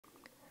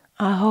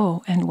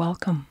Aho and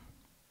welcome.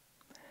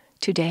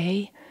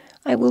 Today,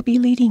 I will be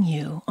leading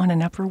you on an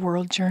upper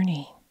world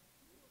journey.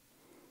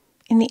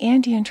 In the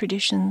Andean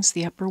traditions,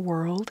 the upper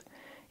world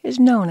is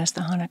known as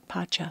the Hanak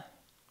Pacha.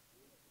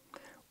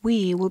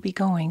 We will be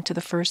going to the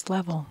first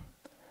level,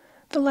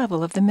 the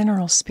level of the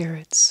mineral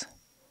spirits,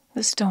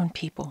 the stone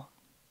people.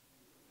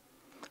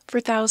 For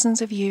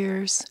thousands of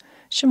years,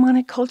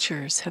 shamanic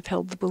cultures have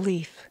held the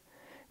belief,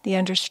 the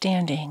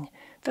understanding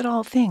that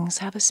all things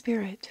have a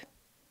spirit,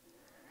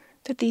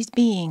 that these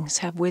beings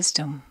have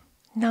wisdom,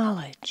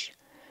 knowledge,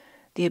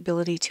 the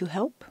ability to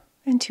help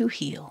and to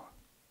heal.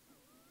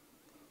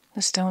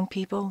 The stone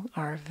people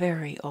are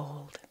very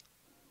old,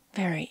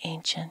 very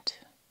ancient.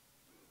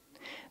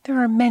 There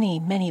are many,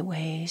 many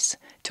ways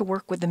to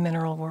work with the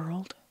mineral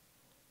world.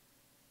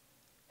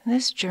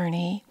 This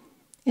journey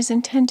is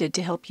intended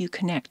to help you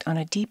connect on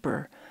a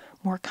deeper,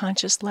 more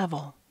conscious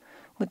level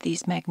with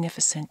these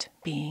magnificent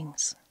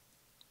beings.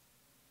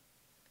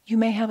 You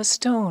may have a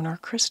stone or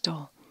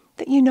crystal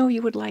that you know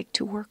you would like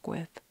to work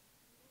with.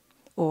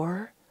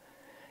 Or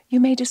you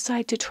may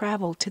decide to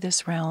travel to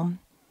this realm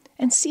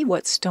and see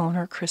what stone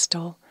or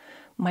crystal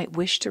might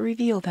wish to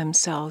reveal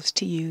themselves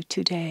to you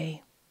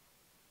today.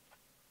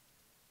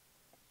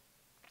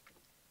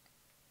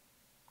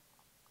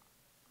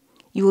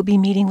 You will be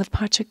meeting with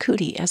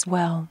Pachacuti as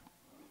well.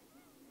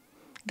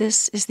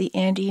 This is the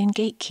Andean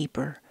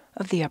gatekeeper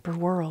of the upper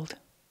world.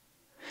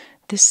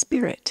 This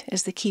spirit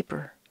is the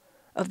keeper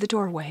of the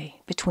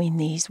doorway between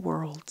these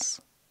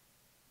worlds.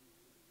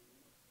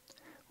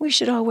 We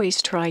should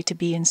always try to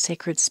be in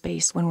sacred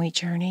space when we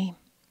journey.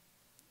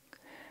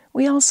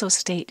 We also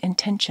state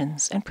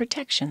intentions and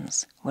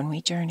protections when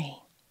we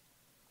journey.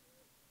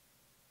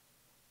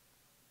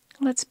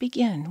 Let's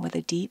begin with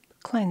a deep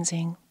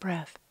cleansing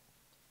breath.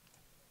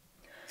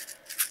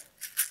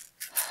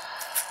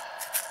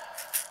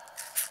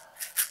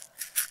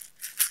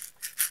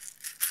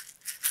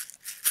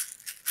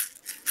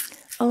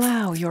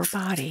 Allow your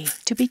body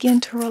to begin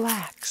to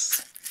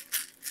relax.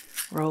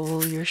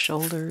 Roll your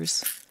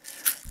shoulders,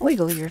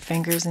 wiggle your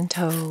fingers and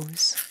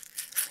toes,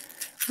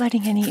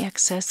 letting any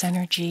excess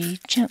energy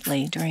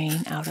gently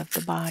drain out of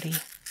the body.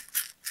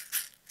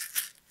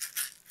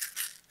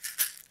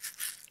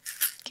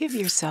 Give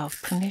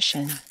yourself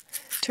permission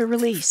to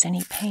release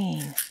any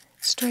pain,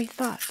 stray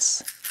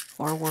thoughts,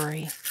 or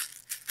worry.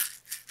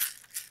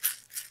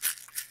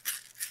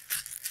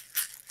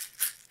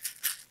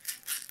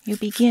 You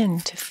begin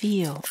to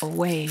feel a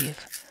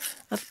wave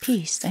of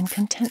peace and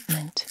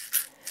contentment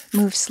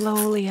move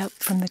slowly up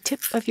from the tip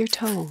of your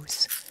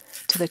toes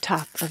to the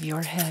top of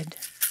your head,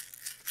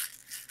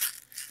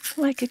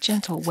 like a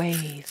gentle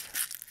wave.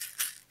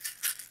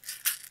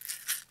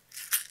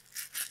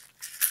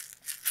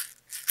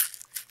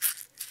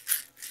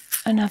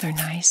 Another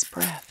nice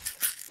breath.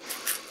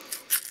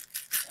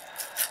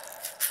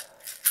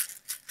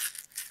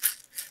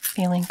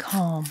 Feeling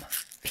calm,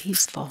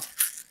 peaceful,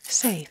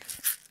 safe.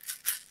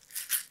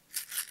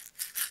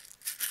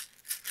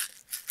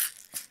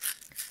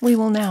 We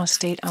will now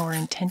state our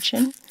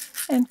intention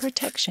and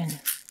protection.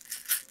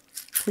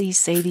 Please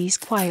say these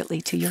quietly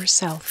to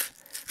yourself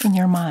in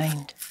your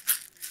mind.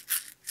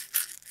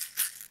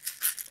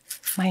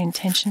 My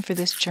intention for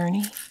this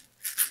journey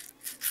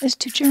is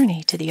to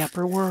journey to the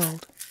upper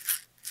world.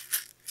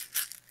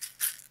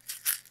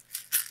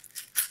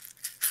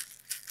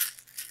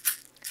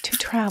 To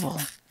travel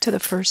to the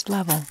first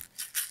level,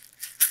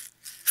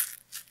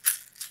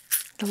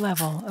 the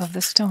level of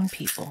the stone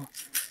people.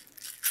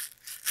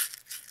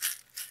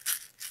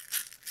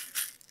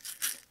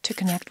 To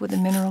connect with the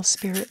mineral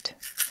spirit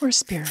or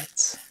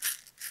spirits.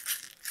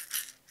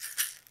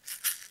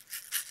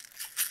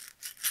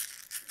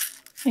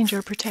 And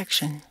your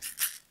protection.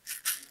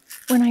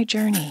 When I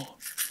journey,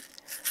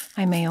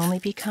 I may only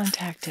be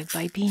contacted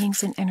by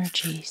beings and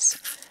energies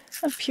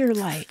of pure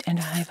light and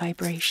high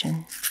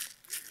vibration.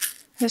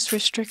 This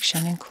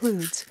restriction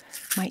includes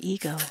my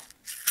ego.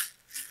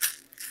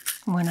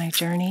 When I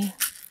journey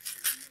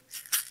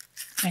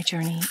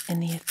in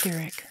the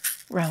etheric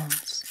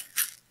realms.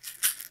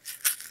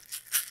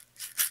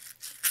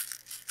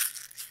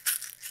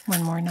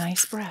 One more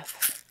nice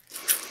breath.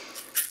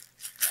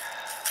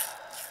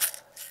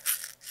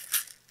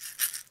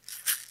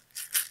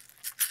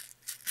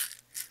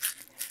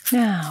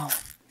 Now,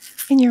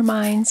 in your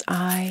mind's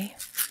eye,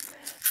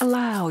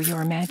 allow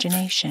your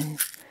imagination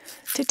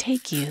to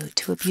take you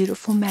to a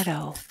beautiful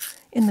meadow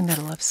in the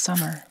middle of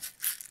summer.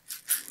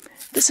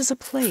 This is a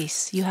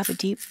place you have a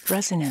deep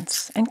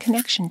resonance and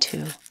connection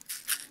to.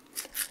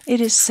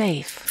 It is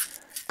safe,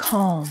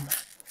 calm,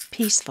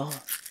 peaceful,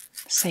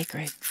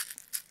 sacred.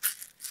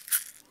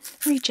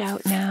 Reach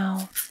out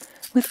now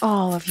with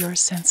all of your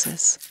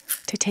senses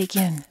to take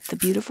in the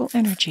beautiful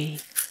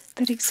energy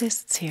that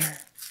exists here.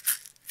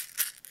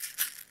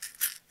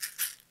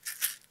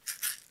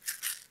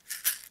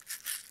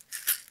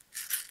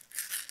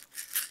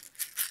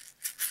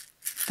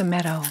 The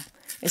meadow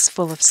is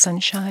full of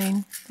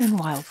sunshine and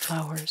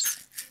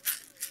wildflowers.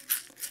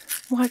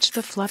 Watch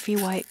the fluffy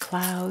white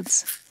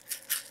clouds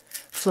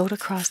float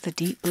across the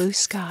deep blue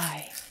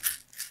sky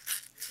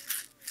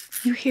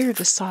You hear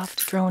the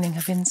soft droning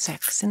of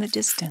insects in the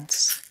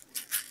distance,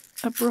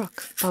 a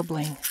brook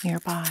bubbling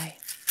nearby.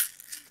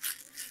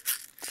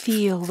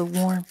 Feel the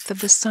warmth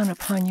of the sun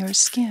upon your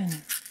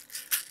skin,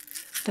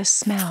 the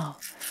smell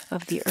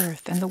of the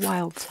earth and the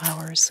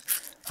wildflowers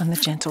on the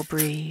gentle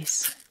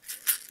breeze,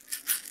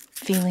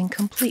 feeling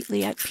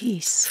completely at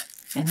peace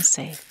and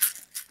safe.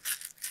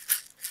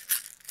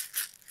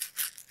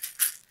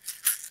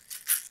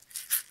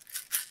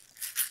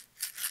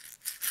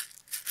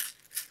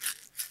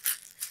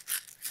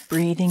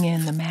 Breathing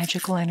in the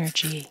magical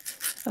energy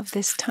of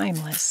this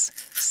timeless,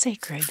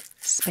 sacred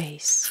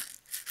space.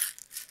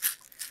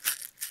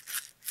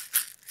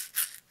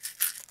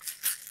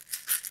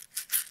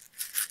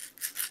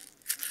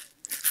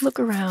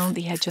 Look around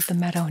the edge of the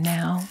meadow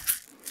now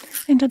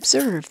and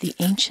observe the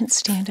ancient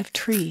stand of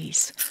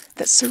trees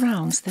that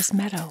surrounds this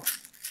meadow.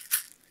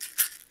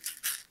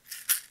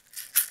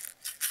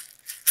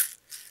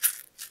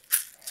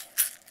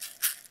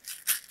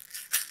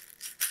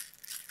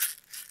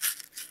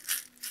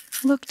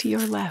 Look to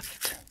your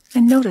left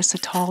and notice a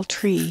tall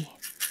tree,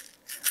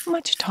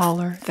 much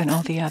taller than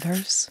all the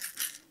others.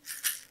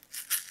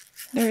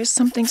 There is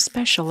something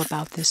special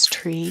about this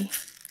tree.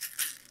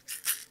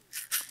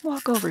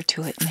 Walk over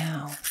to it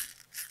now.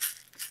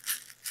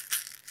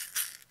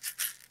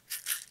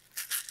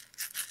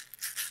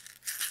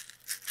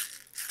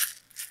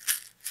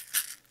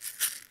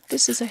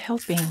 This is a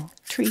helping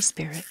tree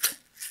spirit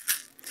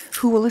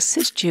who will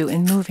assist you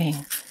in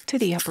moving to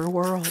the upper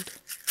world.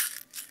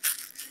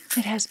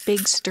 It has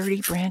big,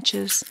 sturdy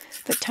branches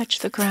that touch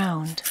the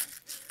ground.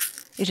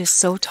 It is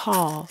so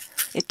tall,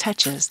 it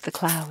touches the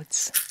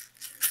clouds.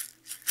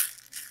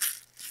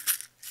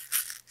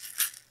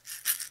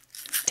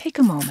 Take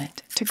a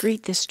moment to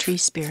greet this tree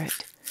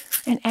spirit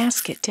and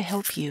ask it to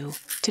help you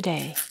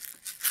today.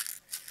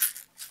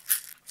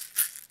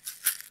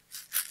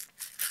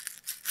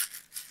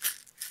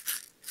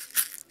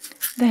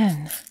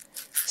 Then,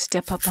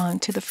 step up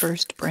onto the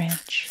first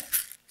branch.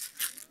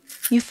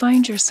 You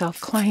find yourself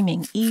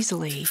climbing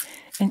easily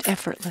and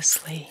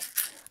effortlessly,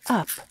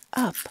 up,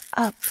 up,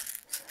 up,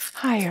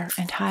 higher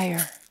and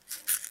higher.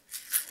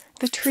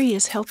 The tree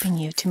is helping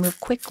you to move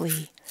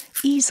quickly,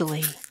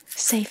 easily,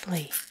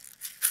 safely.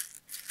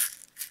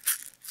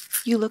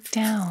 You look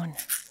down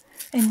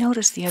and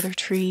notice the other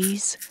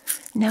trees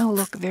now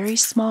look very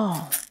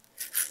small,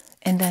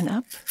 and then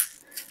up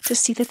to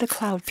see that the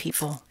cloud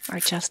people are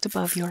just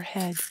above your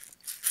head.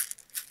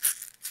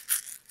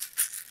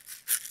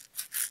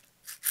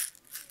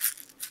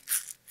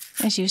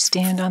 As you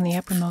stand on the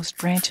uppermost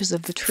branches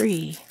of the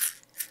tree,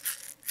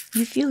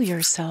 you feel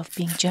yourself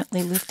being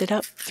gently lifted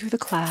up through the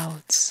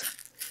clouds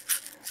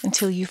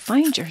until you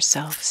find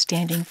yourself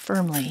standing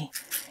firmly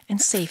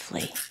and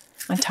safely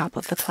on top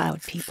of the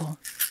cloud people.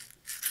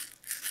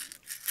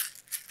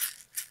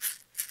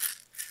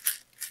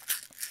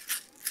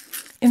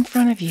 In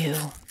front of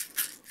you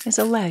is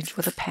a ledge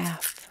with a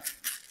path.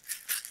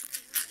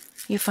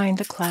 You find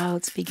the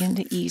clouds begin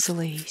to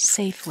easily,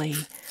 safely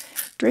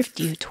drift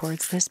you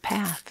towards this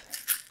path.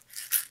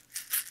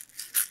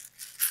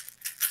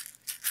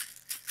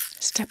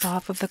 Step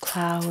off of the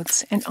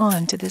clouds and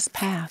onto this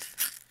path.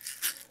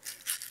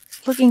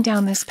 Looking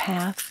down this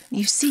path,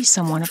 you see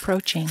someone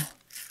approaching.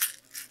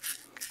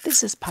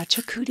 This is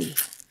Pachacuti,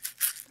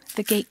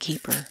 the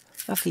gatekeeper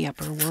of the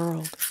upper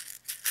world.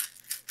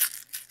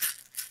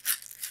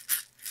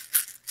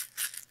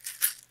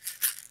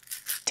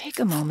 Take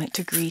a moment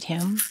to greet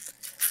him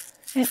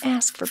and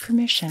ask for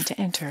permission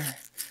to enter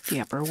the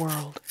upper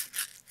world.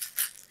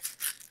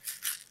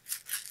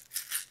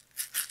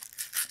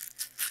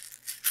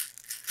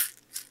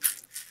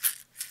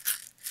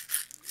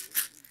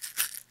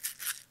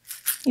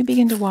 You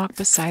begin to walk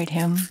beside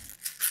him,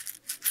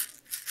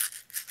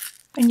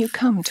 and you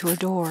come to a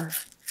door.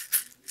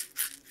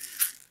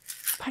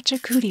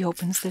 Pachacuti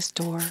opens this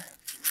door,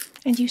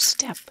 and you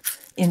step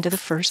into the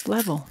first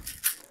level,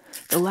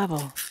 the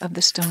level of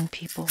the stone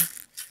people.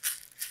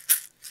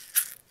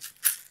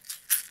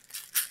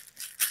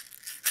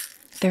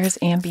 There is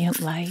ambient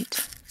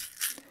light.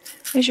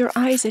 As your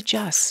eyes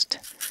adjust,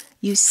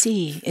 you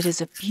see it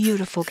is a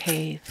beautiful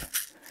cave,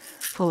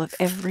 full of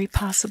every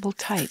possible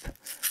type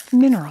of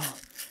mineral,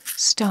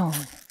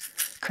 stone,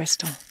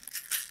 crystal.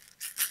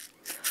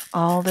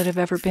 All that have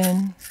ever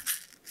been,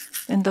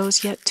 and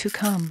those yet to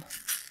come.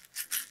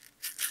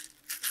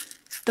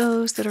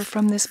 Those that are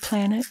from this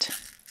planet,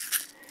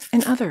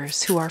 and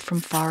others who are from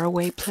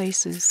faraway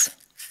places.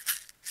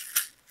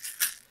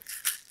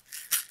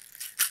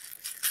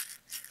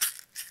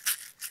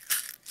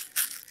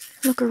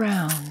 Look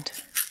around,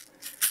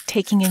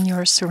 taking in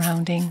your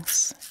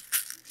surroundings.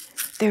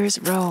 There is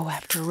row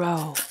after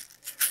row,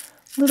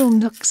 little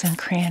nooks and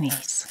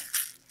crannies,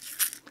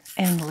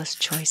 endless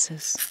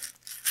choices.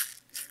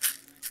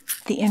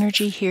 The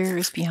energy here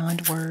is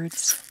beyond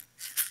words.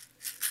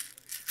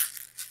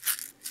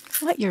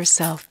 Let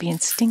yourself be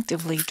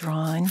instinctively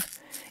drawn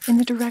in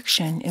the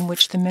direction in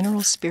which the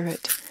mineral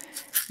spirit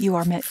you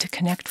are meant to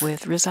connect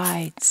with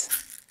resides.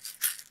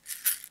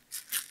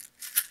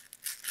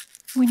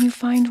 When you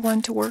find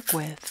one to work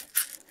with,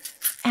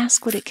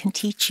 Ask what it can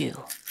teach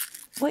you,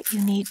 what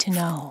you need to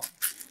know,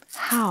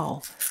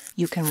 how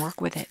you can work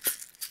with it.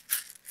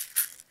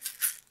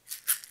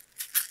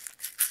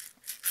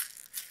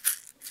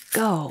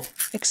 Go,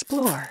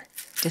 explore,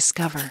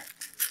 discover.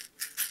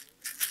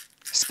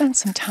 Spend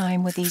some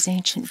time with these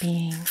ancient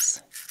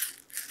beings.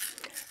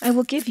 I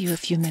will give you a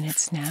few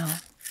minutes now.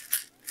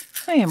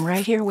 I am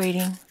right here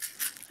waiting.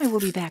 I will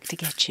be back to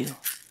get you.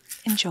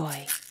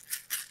 Enjoy.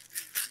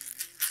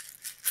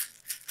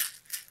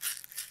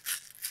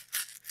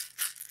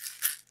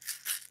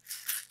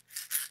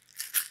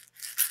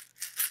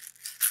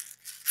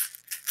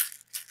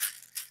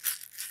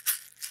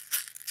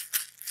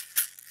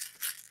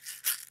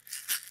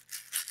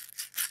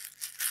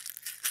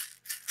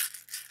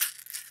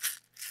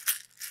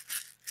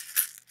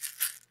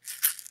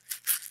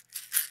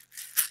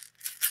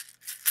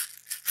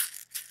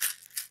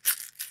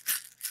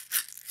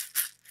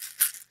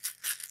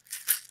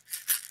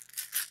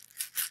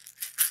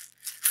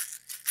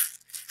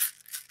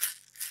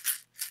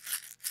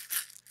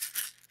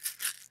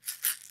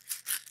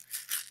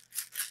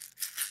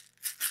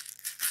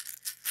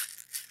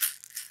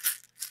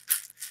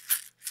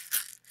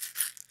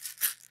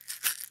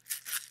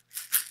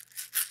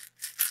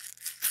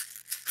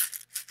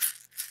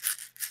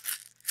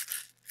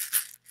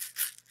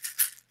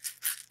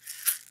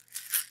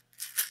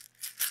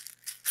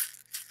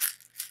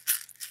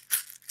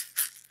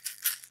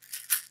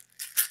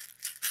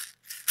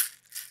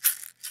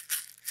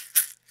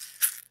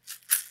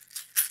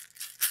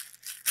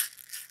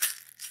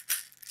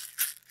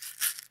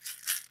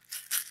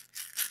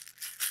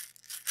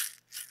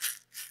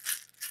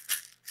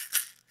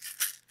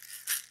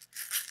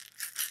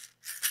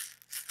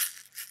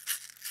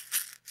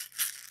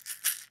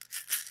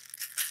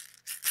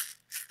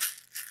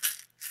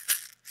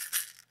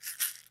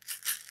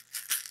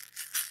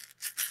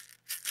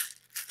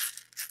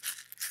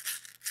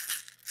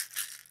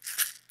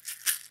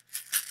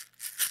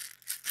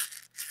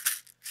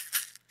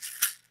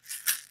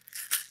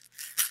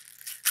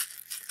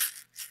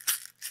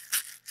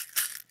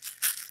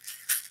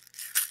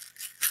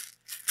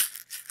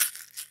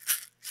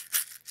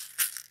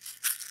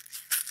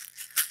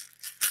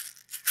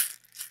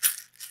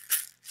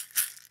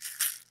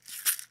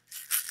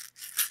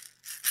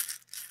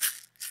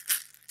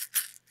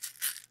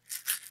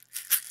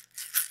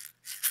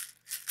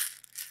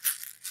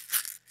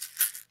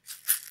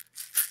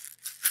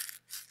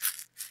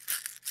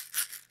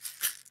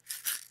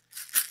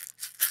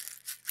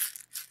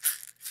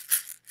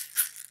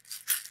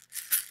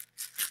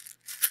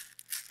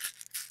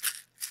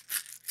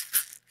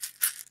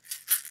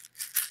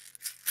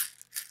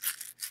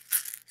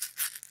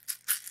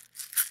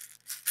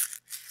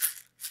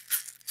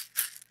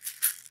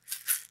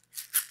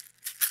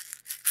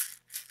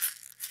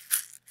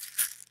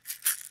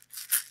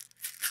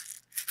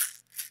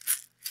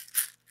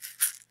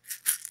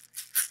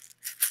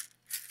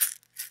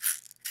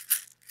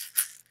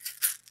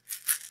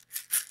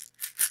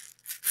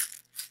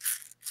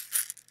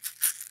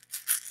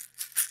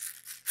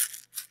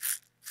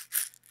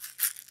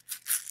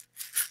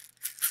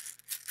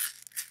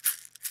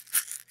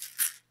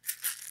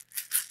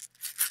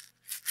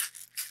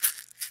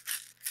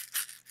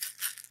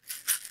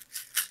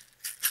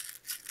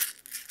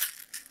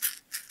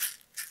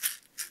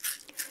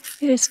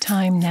 It is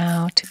time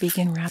now to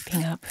begin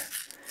wrapping up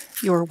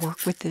your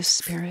work with this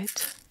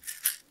spirit.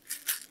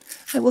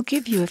 I will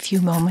give you a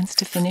few moments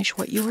to finish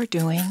what you are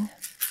doing.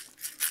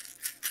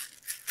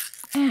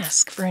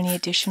 Ask for any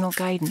additional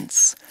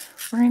guidance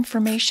or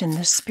information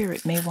the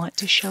spirit may want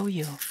to show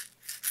you.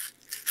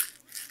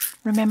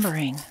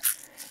 Remembering,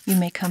 you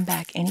may come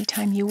back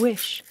anytime you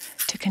wish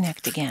to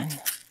connect again.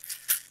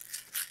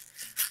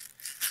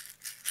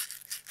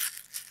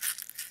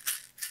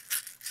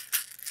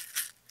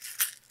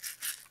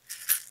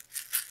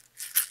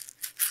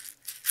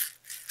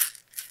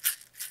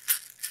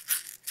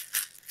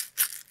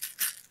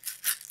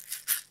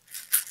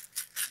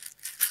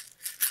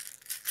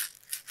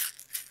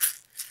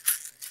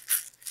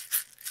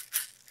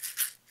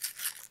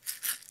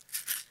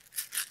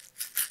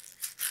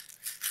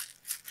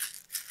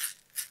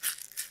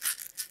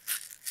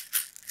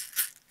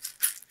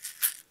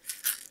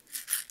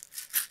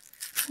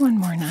 One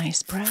more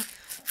nice breath.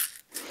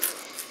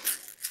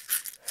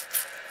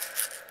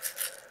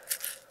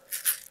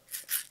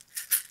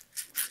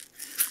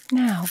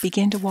 Now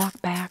begin to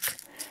walk back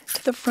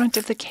to the front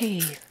of the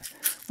cave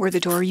where the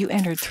door you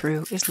entered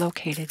through is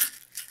located.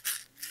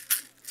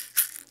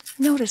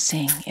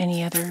 Noticing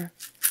any other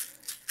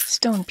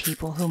stone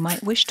people who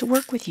might wish to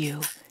work with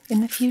you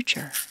in the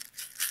future.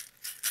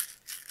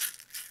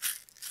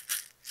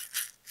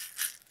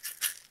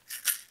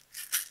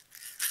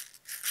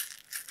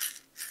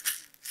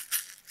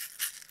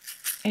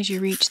 As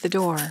you reach the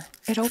door,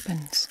 it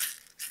opens,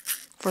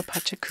 for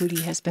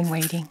Pachacuti has been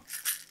waiting.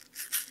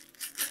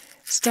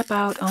 Step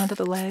out onto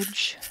the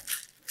ledge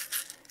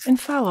and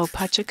follow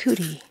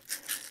Pachacuti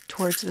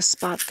towards the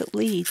spot that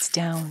leads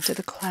down to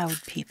the cloud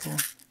people.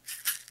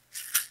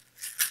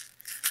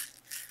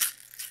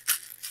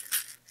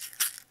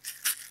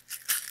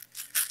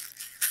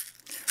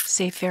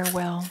 say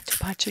farewell to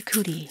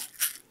Pachacuti.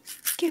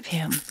 Give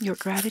him your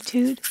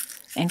gratitude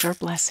and your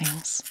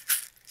blessings.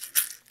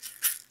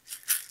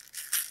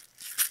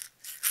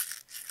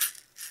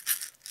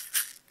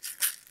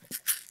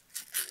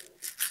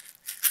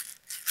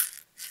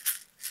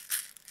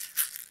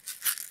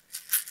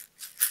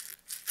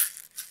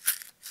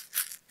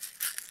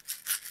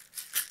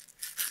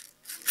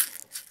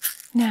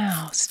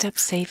 Now step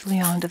safely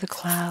onto the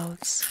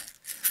clouds.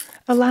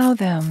 Allow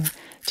them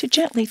to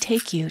gently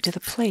take you to the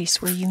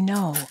place where you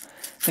know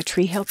the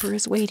tree helper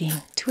is waiting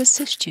to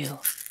assist you.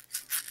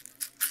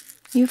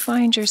 You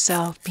find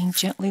yourself being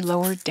gently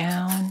lowered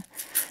down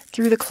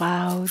through the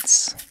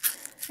clouds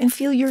and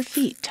feel your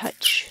feet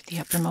touch the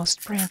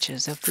uppermost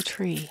branches of the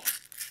tree.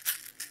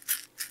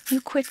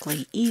 You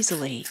quickly,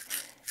 easily,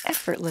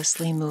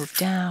 effortlessly move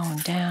down,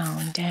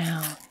 down,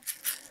 down,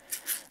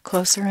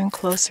 closer and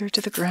closer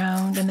to the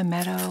ground and the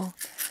meadow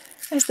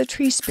as the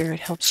tree spirit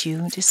helps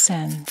you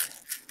descend.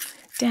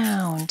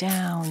 Down,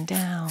 down,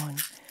 down,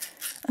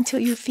 until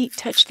your feet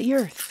touch the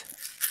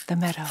earth, the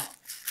meadow.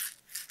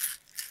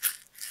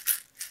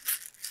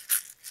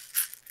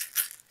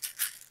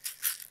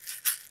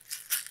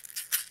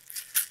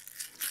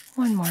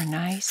 One more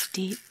nice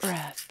deep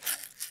breath.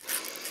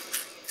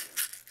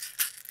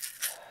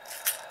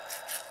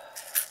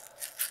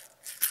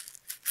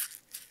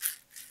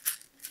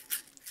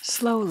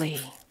 Slowly,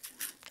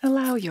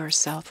 allow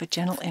yourself a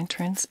gentle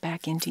entrance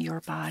back into your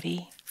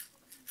body.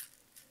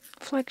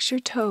 Flex your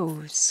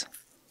toes,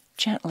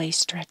 gently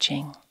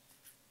stretching.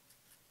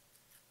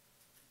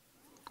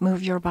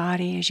 Move your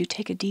body as you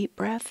take a deep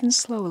breath and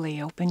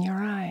slowly open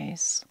your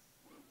eyes.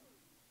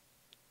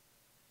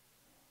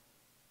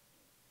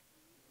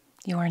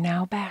 You are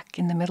now back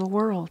in the middle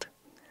world,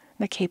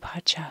 the Cape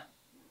Hacha,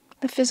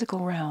 the physical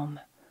realm,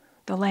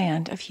 the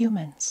land of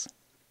humans.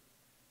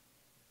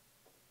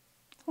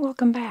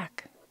 Welcome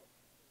back.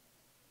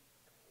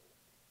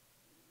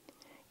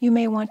 You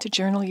may want to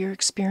journal your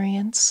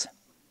experience,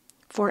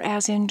 for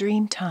as in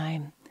dream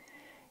time,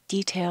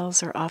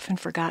 details are often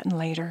forgotten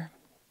later.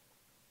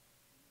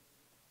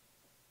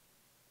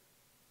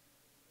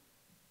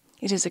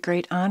 It is a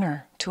great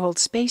honor to hold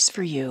space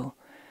for you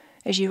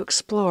as you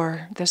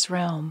explore this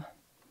realm.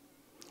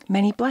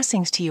 Many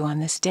blessings to you on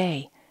this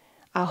day.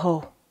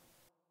 Aho.